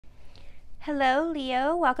Hello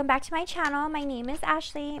Leo, welcome back to my channel. My name is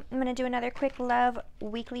Ashley. I'm going to do another quick love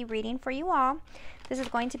weekly reading for you all. This is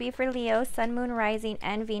going to be for Leo, Sun, Moon, Rising,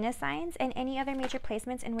 and Venus signs, and any other major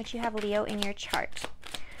placements in which you have Leo in your chart.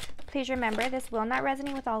 Please remember, this will not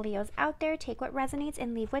resonate with all Leos out there. Take what resonates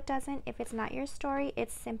and leave what doesn't. If it's not your story,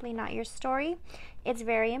 it's simply not your story. It's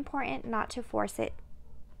very important not to force it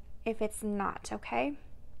if it's not, okay?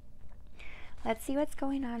 Let's see what's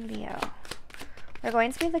going on, Leo. We're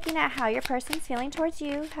going to be looking at how your person's feeling towards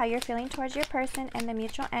you, how you're feeling towards your person, and the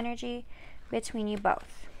mutual energy between you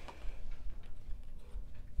both.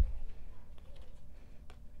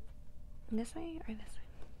 This way or this way?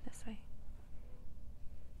 This way.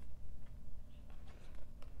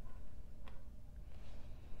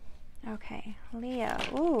 Okay, Leo.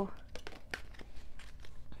 Ooh.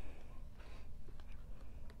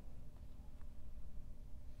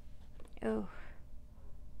 Ooh.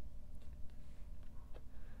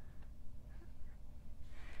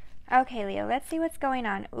 Okay, Leo, let's see what's going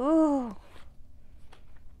on. Ooh.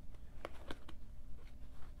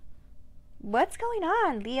 What's going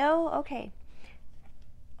on, Leo? Okay.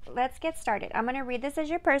 Let's get started. I'm going to read this as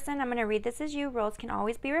your person. I'm going to read this as you. Roles can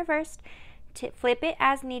always be reversed. To flip it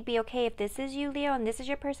as need be, okay? If this is you, Leo, and this is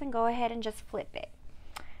your person, go ahead and just flip it.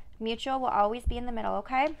 Mutual will always be in the middle,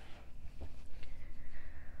 okay?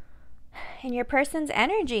 And your person's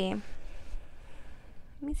energy.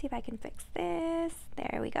 Let me see if I can fix this.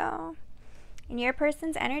 There we go. In your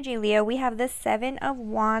person's energy, Leo, we have the Seven of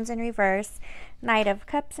Wands in reverse, Knight of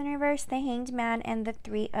Cups in reverse, the Hanged Man, and the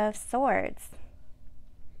Three of Swords.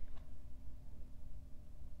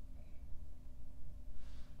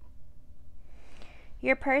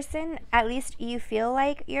 Your person, at least you feel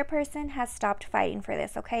like your person, has stopped fighting for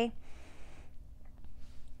this, okay?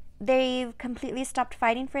 They've completely stopped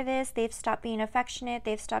fighting for this. They've stopped being affectionate.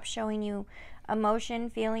 They've stopped showing you emotion,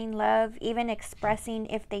 feeling, love, even expressing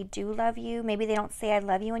if they do love you. Maybe they don't say I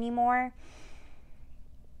love you anymore.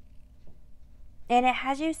 And it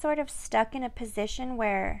has you sort of stuck in a position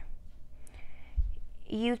where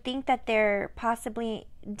you think that they're possibly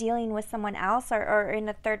dealing with someone else or in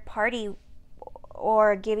a third party,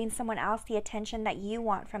 or giving someone else the attention that you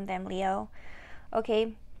want from them, Leo.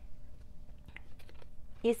 Okay?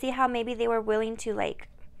 You see how maybe they were willing to, like,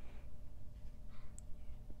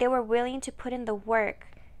 they were willing to put in the work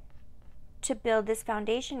to build this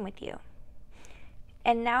foundation with you.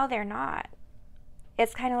 And now they're not.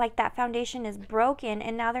 It's kind of like that foundation is broken,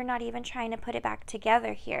 and now they're not even trying to put it back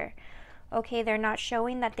together here. Okay, they're not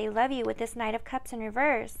showing that they love you with this Knight of Cups in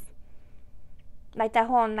reverse. Like that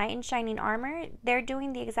whole knight in shining armor, they're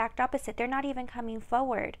doing the exact opposite. They're not even coming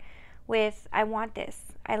forward with, I want this,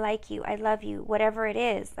 I like you, I love you, whatever it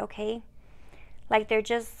is, okay? Like they're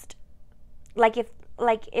just, like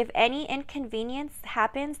if any inconvenience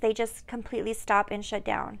happens, they just completely stop and shut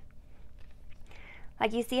down.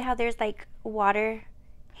 Like you see how there's like water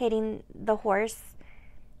hitting the horse,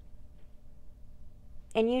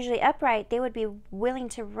 and usually upright, they would be willing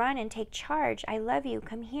to run and take charge. I love you,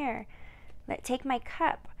 come here. Take my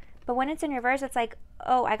cup. But when it's in reverse, it's like,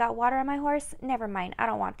 oh, I got water on my horse, never mind, I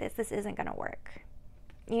don't want this, this isn't gonna work.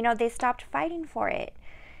 You know, they stopped fighting for it,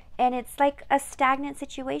 and it's like a stagnant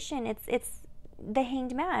situation. It's the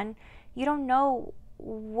Hanged Man. You don't know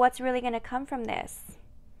what's really gonna come from this.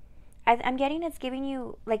 I'm getting it's giving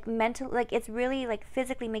you like mental, like it's really like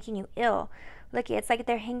physically making you ill. Look, it's like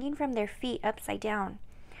they're hanging from their feet upside down,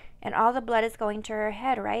 and all the blood is going to her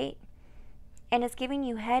head, right? And it's giving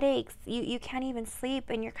you headaches. You can't even sleep,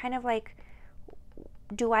 and you're kind of like,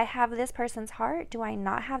 do I have this person's heart? Do I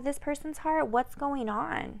not have this person's heart? What's going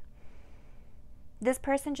on? This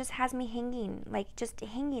person just has me hanging, like just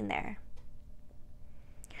hanging there.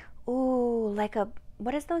 Ooh, like a,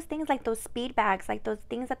 what is those things? Like those speed bags, like those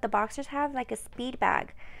things that the boxers have, like a speed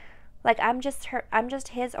bag. Like I'm just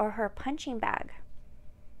his or her punching bag.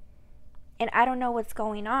 And I don't know what's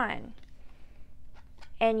going on.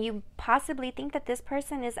 And you possibly think that this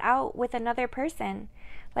person is out with another person.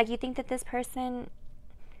 Like you think that this person,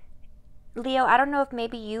 Leo, I don't know if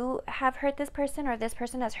maybe you have hurt this person or this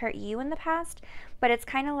person has hurt you in the past, but it's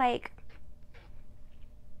kind of like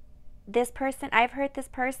this person, I've hurt this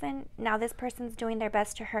person, now this person's doing their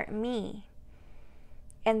best to hurt me.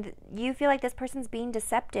 And you feel like this person's being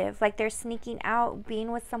deceptive, like they're sneaking out,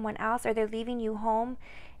 being with someone else, or they're leaving you home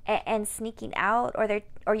and sneaking out,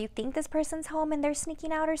 or you think this person's home and they're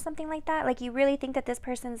sneaking out or something like that. Like you really think that this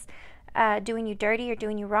person's doing you dirty or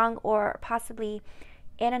doing you wrong, or possibly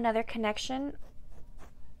in another connection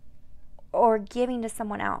or giving to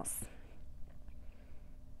someone else.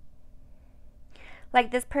 Like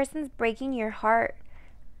this person's breaking your heart.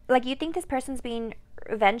 Like you think this person's being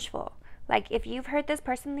vengeful. Like, if you've hurt this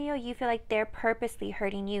person, Leo, you feel like they're purposely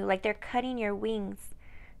hurting you. Like, they're cutting your wings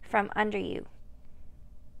from under you.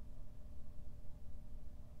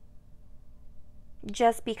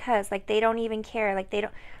 Just because, like, they don't even care. Like, they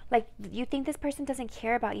don't, like, you think this person doesn't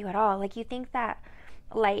care about you at all. Like, you think that,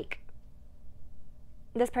 like,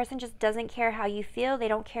 this person just doesn't care how you feel. They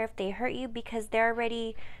don't care if they hurt you because they're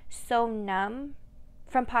already so numb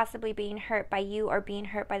from possibly being hurt by you or being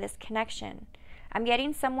hurt by this connection. I'm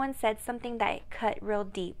getting someone said something that cut real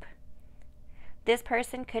deep. This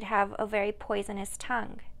person could have a very poisonous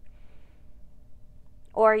tongue.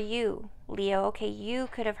 Or you, Leo, okay, you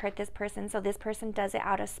could have hurt this person, so this person does it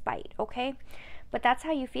out of spite, okay? But that's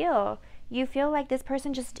how you feel. You feel like this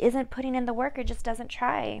person just isn't putting in the work or just doesn't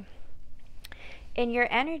try. In your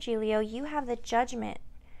energy, Leo, you have the Judgment,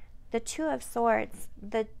 the Two of Swords,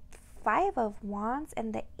 the Five of Wands,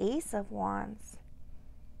 and the Ace of Wands.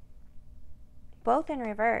 Both in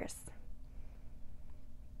reverse.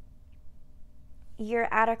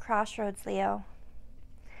 You're at a crossroads, Leo.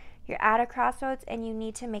 You're at a crossroads and you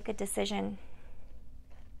need to make a decision.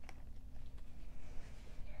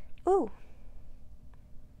 Ooh.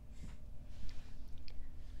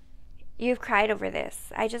 You've cried over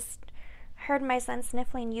this. I just heard my son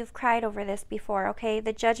sniffling. You've cried over this before, okay?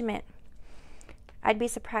 The Judgment. I'd be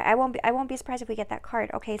surprised. I won't be surprised if we get that card.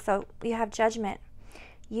 Okay, so you have Judgment.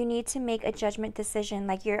 You need to make a judgment decision.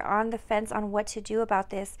 Like, you're on the fence on what to do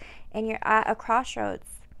about this, and you're at a crossroads.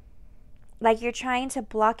 Like, you're trying to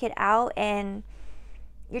block it out, and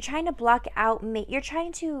you're trying to block out, you're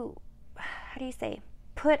trying to, how do you say,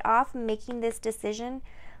 put off making this decision.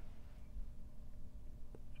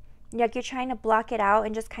 Like, you're trying to block it out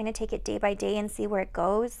and just kind of take it day by day and see where it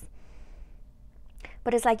goes.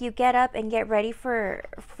 But it's like you get up and get ready for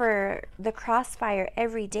the crossfire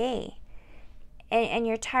every day. And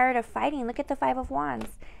you're tired of fighting. Look at the Five of Wands.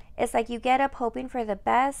 It's like you get up hoping for the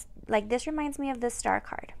best. Like, this reminds me of the Star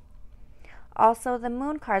card. Also, the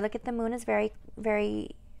Moon card. Look at the Moon is very, very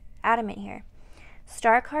adamant here.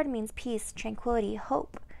 Star card means peace, tranquility,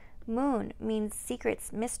 hope. Moon means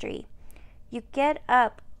secrets, mystery. You get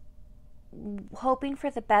up hoping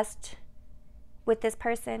for the best with this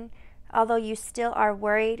person, although you still are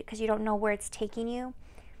worried because you don't know where it's taking you.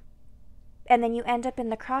 And then you end up in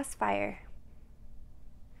the crossfire.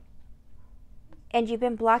 And you've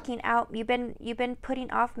been blocking out, you've been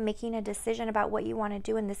putting off making a decision about what you want to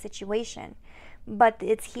do in this situation. But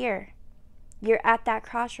it's here. You're at that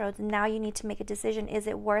crossroads. Now you need to make a decision. Is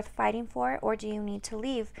it worth fighting for, or do you need to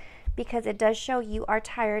leave? Because it does show you are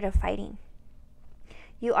tired of fighting.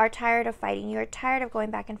 You are tired of fighting. You're tired of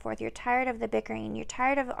going back and forth. You're tired of the bickering. You're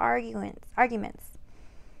tired of arguments.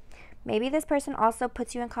 Maybe this person also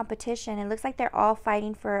puts you in competition. It looks like they're all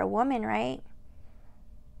fighting for a woman, right?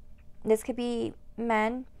 This could be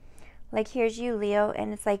men. Like, here's you, Leo,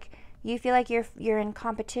 and it's like you feel like you're in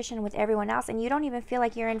competition with everyone else, and you don't even feel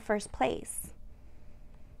like you're in first place.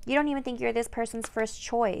 You don't even think you're this person's first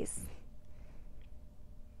choice.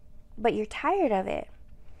 But you're tired of it.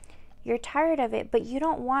 You're tired of it, but you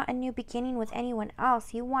don't want a new beginning with anyone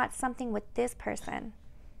else. You want something with this person.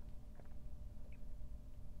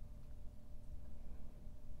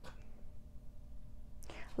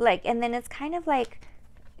 Like, and then it's kind of like,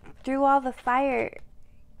 through all the fire,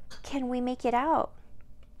 can we make it out?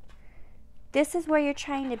 This is where you're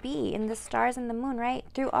trying to be, in the stars and the moon, right?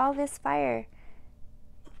 Through all this fire,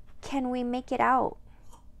 can we make it out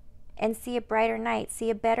and see a brighter night, see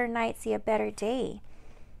a better night, see a better day?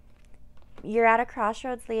 You're at a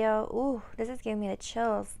crossroads, Leo. Ooh, this is giving me the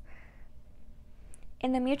chills.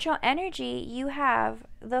 In the mutual energy, you have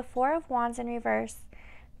the Four of Wands in reverse,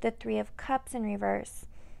 the Three of Cups in reverse,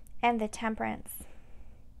 and the Temperance.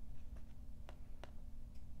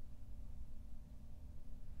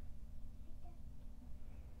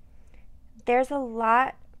 There's a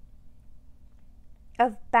lot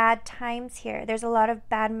of bad times here. There's a lot of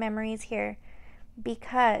bad memories here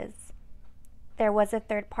because there was a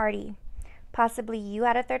third party. Possibly you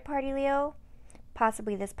had a third party, Leo.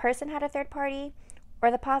 Possibly this person had a third party.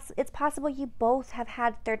 Or it's possible you both have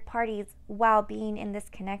had third parties while being in this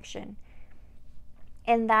connection.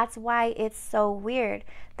 And that's why it's so weird.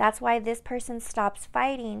 That's why this person stops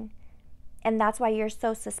fighting. And that's why you're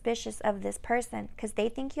so suspicious of this person. Because they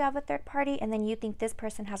think you have a third party, and then you think this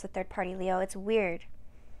person has a third party, Leo. It's weird.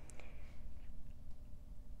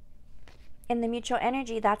 In the mutual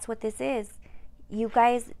energy, that's what this is. You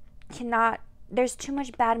guys cannot, there's too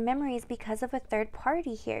much bad memories because of a third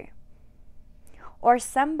party here. Or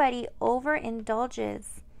somebody overindulges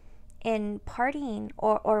in partying,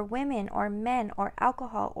 or women, or men, or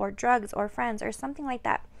alcohol, or drugs, or friends, or something like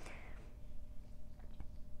that.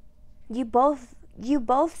 You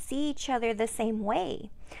both see each other the same way.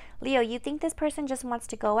 Leo, you think this person just wants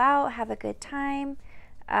to go out, have a good time,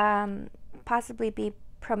 possibly be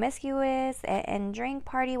promiscuous and drink,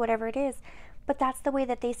 party, whatever it is. But that's the way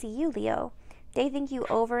that they see you, Leo. They think you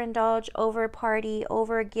overindulge, over party,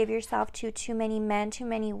 over give yourself to too many men, too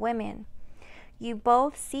many women. You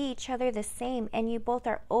both see each other the same, and you both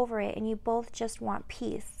are over it, and you both just want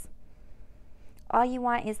peace. All you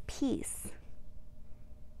want is peace.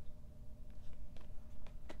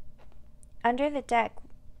 Under the deck,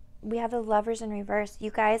 we have the Lovers in reverse.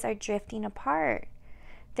 You guys are drifting apart.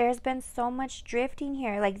 There's been so much drifting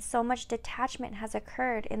here, like so much detachment has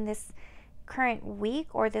occurred in this current week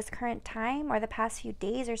or this current time or the past few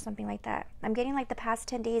days or something like that. I'm getting like the past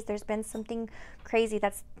 10 days there's been something crazy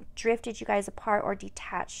that's drifted you guys apart or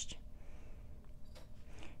detached.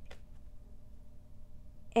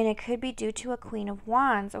 And it could be due to a Queen of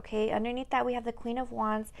Wands, okay? Underneath that we have the Queen of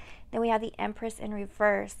Wands, then we have the Empress in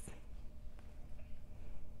reverse.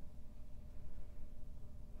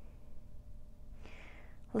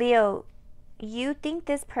 Leo, you think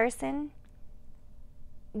this person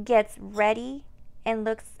gets ready and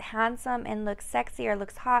looks handsome and looks sexy or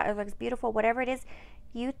looks hot or looks beautiful, whatever it is,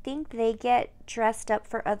 you think they get dressed up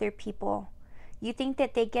for other people. You think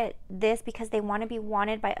that they get this because they want to be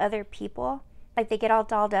wanted by other people. Like they get all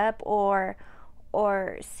dolled up or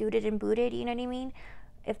suited and booted, you know what I mean?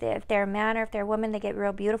 If they're a man or if they're a woman, they get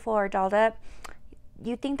real beautiful or dolled up.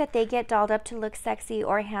 You think that they get dolled up to look sexy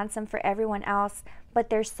or handsome for everyone else, but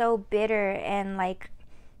they're so bitter and like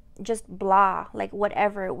just blah, like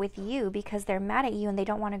whatever with you because they're mad at you and they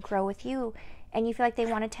don't want to grow with you, and you feel like they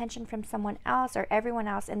want attention from someone else or everyone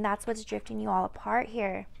else, and that's what's drifting you all apart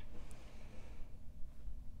here.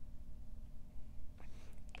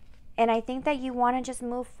 And I think that you want to just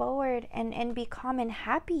move forward and be calm and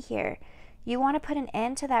happy here. You want to put an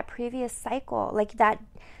end to that previous cycle, like that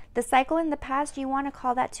the cycle in the past, you want to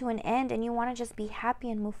call that to an end and you want to just be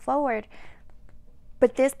happy and move forward.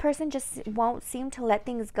 But this person just won't seem to let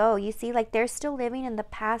things go. You see, like they're still living in the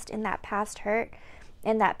past, in that past hurt,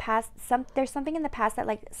 in that past, there's something in the past that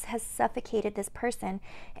like has suffocated this person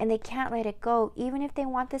and they can't let it go. Even if they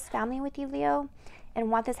want this family with you, Leo,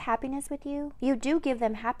 and want this happiness with you, you do give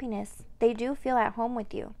them happiness. They do feel at home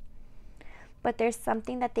with you. But there's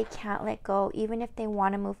something that they can't let go, even if they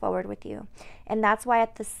want to move forward with you. And that's why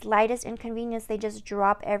at the slightest inconvenience, they just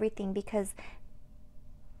drop everything because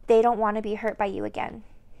they don't want to be hurt by you again.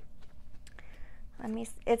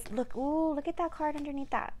 Look at that card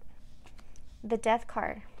underneath that. The Death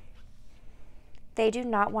card. They do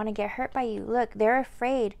not want to get hurt by you. Look, they're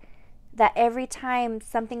afraid that every time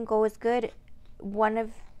something goes good,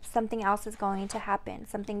 something else is going to happen.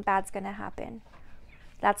 Something bad's going to happen.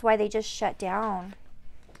 That's why they just shut down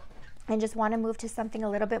and just want to move to something a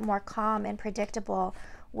little bit more calm and predictable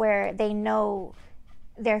where they know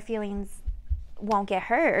their feelings won't get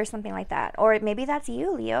hurt or something like that. Or maybe that's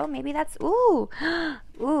you, Leo. Maybe that's, ooh,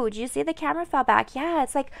 did you see the camera fell back? Yeah,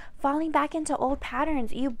 it's like falling back into old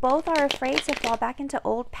patterns. You both are afraid to fall back into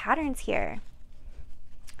old patterns here.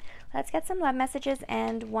 Let's get some love messages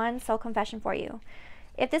and one soul confession for you.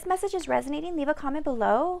 If this message is resonating, leave a comment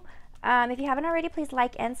below. If you haven't already, please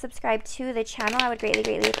like and subscribe to the channel. I would greatly,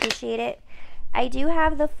 greatly appreciate it. I do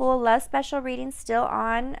have the full love special reading still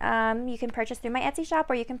on. You can purchase through my Etsy shop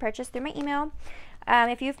or you can purchase through my email.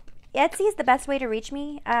 Etsy is the best way to reach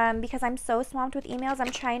me because I'm so swamped with emails.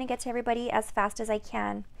 I'm trying to get to everybody as fast as I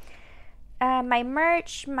can. My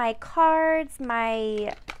merch, my cards,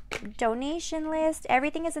 my donation list,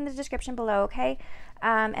 everything is in the description below, okay?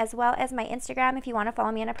 As well as my Instagram if you want to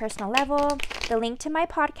follow me on a personal level. The link to my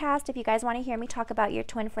podcast if you guys want to hear me talk about your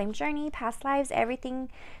twin flame journey, past lives, everything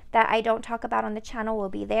that I don't talk about on the channel will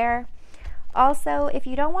be there. Also, if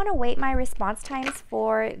you don't want to wait my response times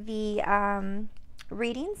for the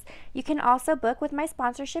readings, you can also book with my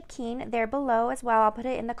sponsorship Keen there below as well. I'll put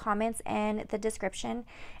it in the comments and the description.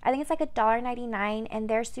 I think it's like $1.99 and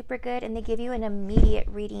they're super good and they give you an immediate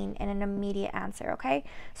reading and an immediate answer, okay?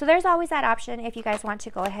 So there's always that option if you guys want to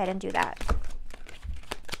go ahead and do that.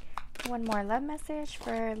 One more love message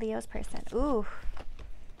for Leo's person. Ooh.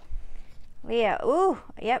 Leo. Ooh.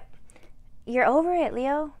 Yep. You're over it,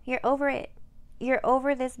 Leo. You're over it. You're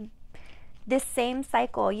over this same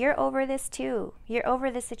cycle. You're over this too. You're over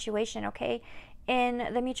this situation, okay? In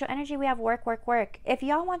the mutual energy, we have work, work, work. If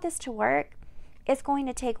y'all want this to work, it's going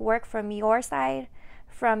to take work from your side,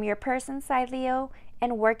 from your person's side, Leo,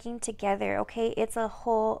 and working together, okay? It's a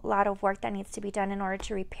whole lot of work that needs to be done in order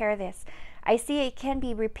to repair this. I see it can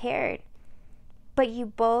be repaired, but you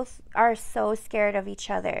both are so scared of each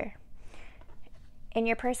other. In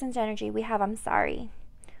your person's energy, we have I'm sorry.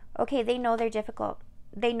 Okay, they know they're difficult.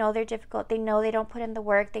 They know they're difficult. They know they don't put in the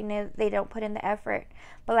work. They know they don't put in the effort.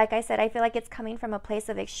 But like I said, I feel like it's coming from a place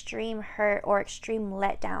of extreme hurt or extreme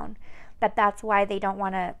letdown. That's why they don't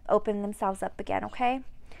want to open themselves up again, okay?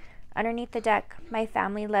 Underneath the deck, my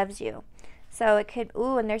family loves you. So it could,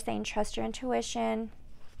 ooh, and they're saying trust your intuition.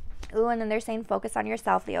 Ooh, and then they're saying focus on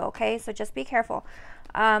yourself, Leo, okay? So just be careful.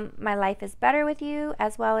 My life is better with you,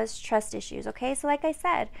 as well as trust issues, okay? So like I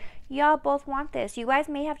said, y'all both want this. You guys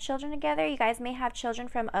may have children together. You guys may have children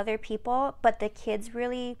from other people, but the kids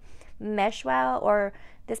really mesh well, or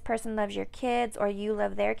this person loves your kids, or you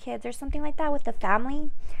love their kids, or something like that with the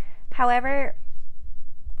family. However,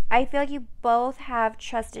 I feel like you both have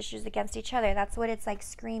trust issues against each other. That's what it's like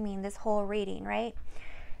screaming this whole reading, right?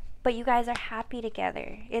 But you guys are happy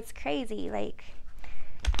together. It's crazy. Like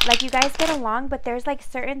you guys get along, but there's like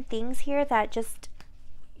certain things here that just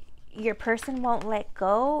your person won't let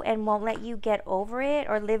go and won't let you get over it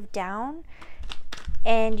or live down.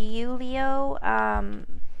 And you, Leo,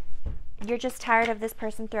 you're just tired of this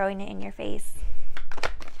person throwing it in your face.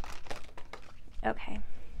 Okay.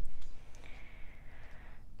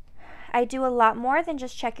 I do a lot more than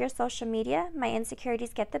just check your social media. My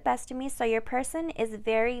insecurities get the best of me. So your person is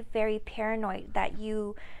very, very paranoid that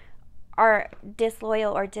you are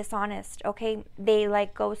disloyal or dishonest, okay? They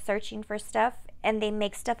like go searching for stuff and they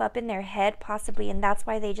make stuff up in their head possibly, and that's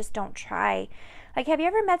why they just don't try. Like, have you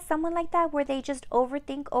ever met someone like that where they just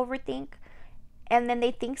overthink, and then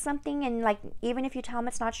they think something, and like even if you tell them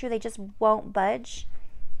it's not true, they just won't budge?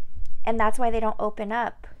 And that's why they don't open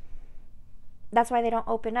up. That's why they don't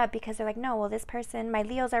open up, because they're like, no, well, this person, my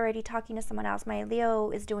Leo's already talking to someone else. My Leo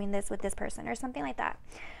is doing this with this person or something like that.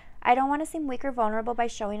 I don't want to seem weak or vulnerable by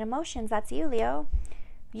showing emotions. That's you, Leo.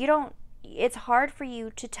 It's hard for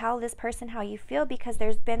you to tell this person how you feel because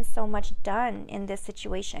there's been so much done in this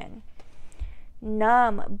situation.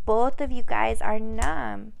 Numb. Both of you guys are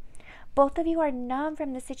numb. Both of you are numb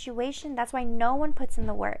from the situation. That's why no one puts in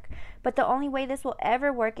the work. But the only way this will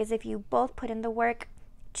ever work is if you both put in the work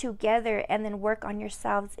together and then work on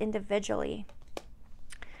yourselves individually.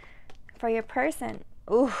 For your person,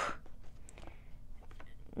 ooh,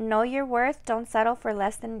 know your worth. Don't settle for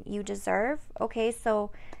less than you deserve. Okay,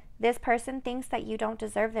 so this person thinks that you don't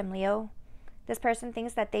deserve them, Leo. This person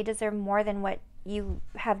thinks that they deserve more than what you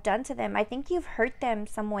have done to them. I think you've hurt them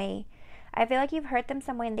some way. I feel like you've hurt them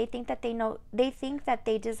some way, and they think that they think that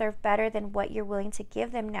they deserve better than what you're willing to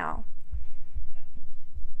give them now.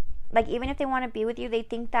 Like, even if they want to be with you, they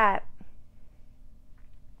think that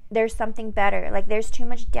there's something better. Like, there's too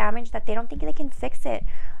much damage that they don't think they can fix it.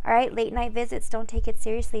 All right, late night visits, don't take it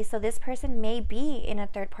seriously. So this person may be in a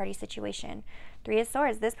third party situation. 3 of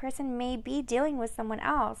Swords, this person may be dealing with someone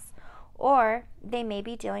else, or they may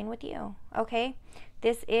be dealing with you, okay?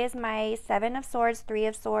 This is my 7 of Swords, 3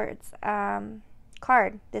 of Swords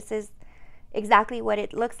card. This is exactly what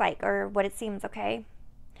it looks like, or what it seems, okay?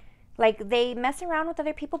 Like, they mess around with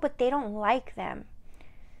other people, but they don't like them.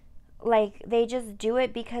 Like, they just do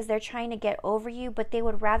it because they're trying to get over you, but they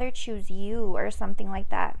would rather choose you or something like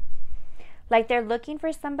that. Like, they're looking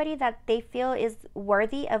for somebody that they feel is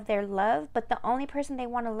worthy of their love, but the only person they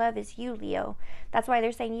want to love is you, Leo. That's why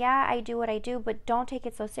they're saying, yeah, I do what I do, but don't take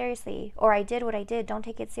it so seriously. Or I did what I did, don't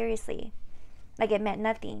take it seriously. Like, it meant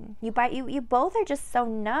nothing. You both are just so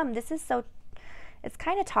numb. This is so, it's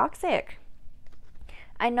kind of toxic.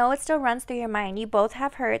 I know it still runs through your mind. You both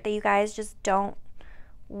have hurt that you guys just don't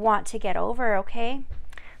want to get over, okay?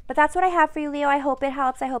 But that's what I have for you, Leo. I hope it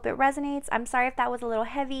helps. I hope it resonates. I'm sorry if that was a little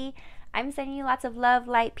heavy. I'm sending you lots of love,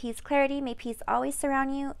 light, peace, clarity. May peace always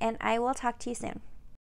surround you, and I will talk to you soon.